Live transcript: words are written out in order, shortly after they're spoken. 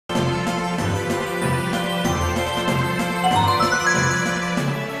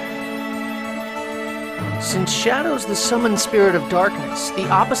Since Shadow's the summoned spirit of darkness, the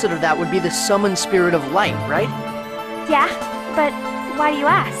opposite of that would be the summoned spirit of light, right? Yeah, but why do you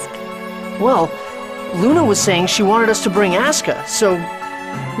ask? Well, Luna was saying she wanted us to bring Asuka, so...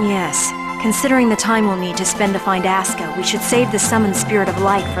 Yes. Considering the time we'll need to spend to find Asuka, we should save the summoned spirit of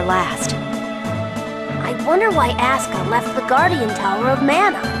light for last. I wonder why Asuka left the Guardian Tower of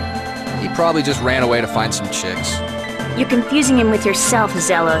Mana. He probably just ran away to find some chicks. You're confusing him with yourself,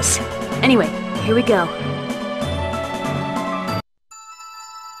 Zelos. Anyway, here we go.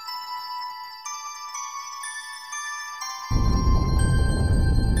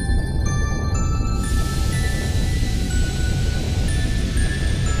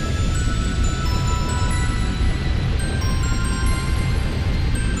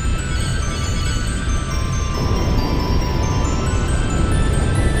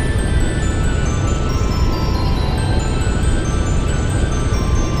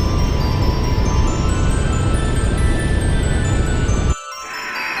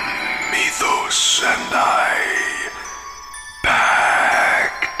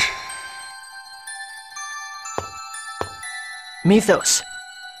 Mythos,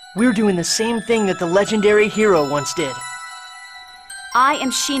 we're doing the same thing that the legendary hero once did. I am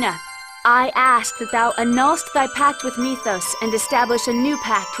Sheena. I ask that thou annulst thy pact with Mythos and establish a new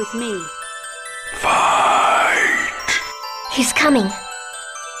pact with me. Fight! He's coming.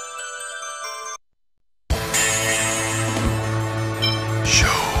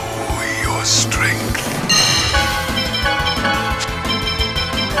 Show your strength.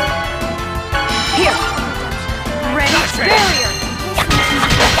 Here! Ready? Barrier!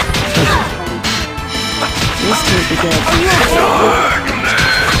 This can't be good. Are you okay?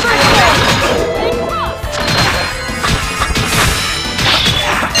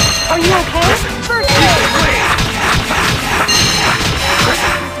 Are you okay? First aid!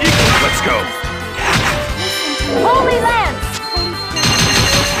 Let's go. Holy Lance!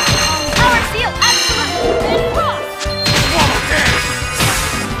 Power Seal, absolutely! And cross!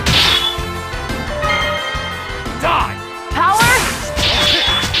 Die! Power!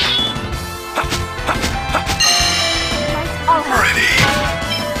 Ready?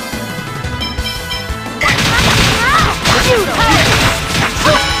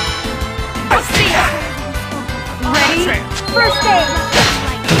 Ready? First aid!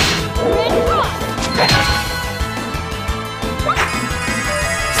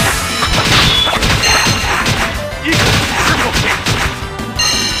 Triple kick.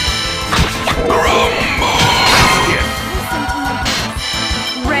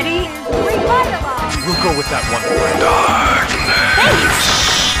 Ready? Revitalize! We'll go with that one.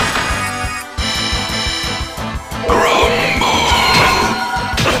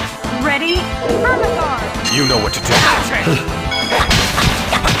 Ready? Permaguard! You know what to do.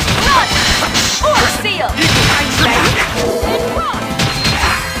 Or seal! Are you ready?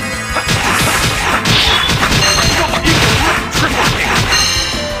 Triple kick.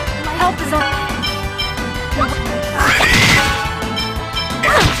 Help is on. Or seal!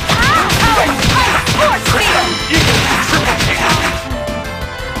 Triple kick.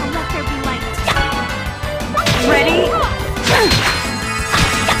 Let there be light. Ready?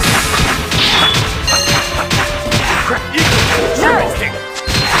 Triple kick.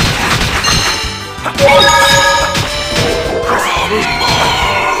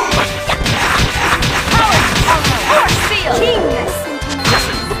 Or seal! Genius!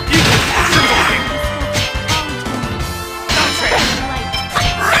 Triple kick.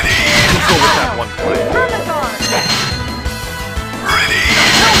 Ready? We'll go with that one play. Permaguard! Ready?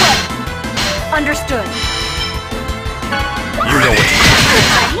 Understood. You know what to do.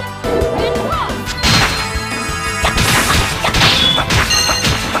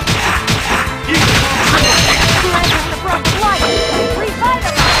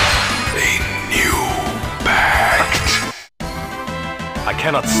 A new pact. I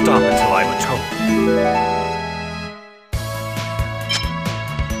cannot stop until I atone.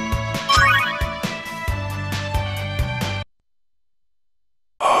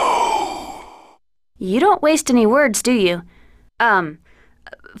 You don't waste any words, do you?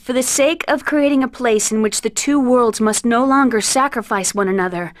 For the sake of creating a place in which the two worlds must no longer sacrifice one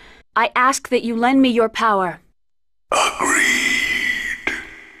another, I ask that you lend me your power. Agreed.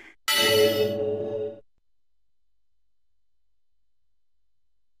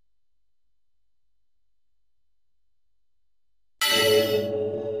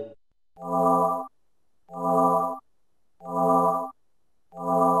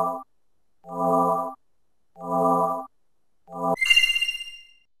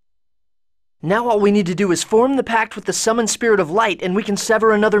 Now all we need to do is form the pact with the summoned spirit of light and we can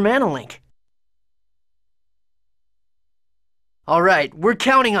sever another mana link. All right, we're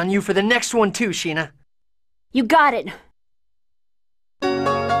counting on you for the next one too, Sheena. You got it.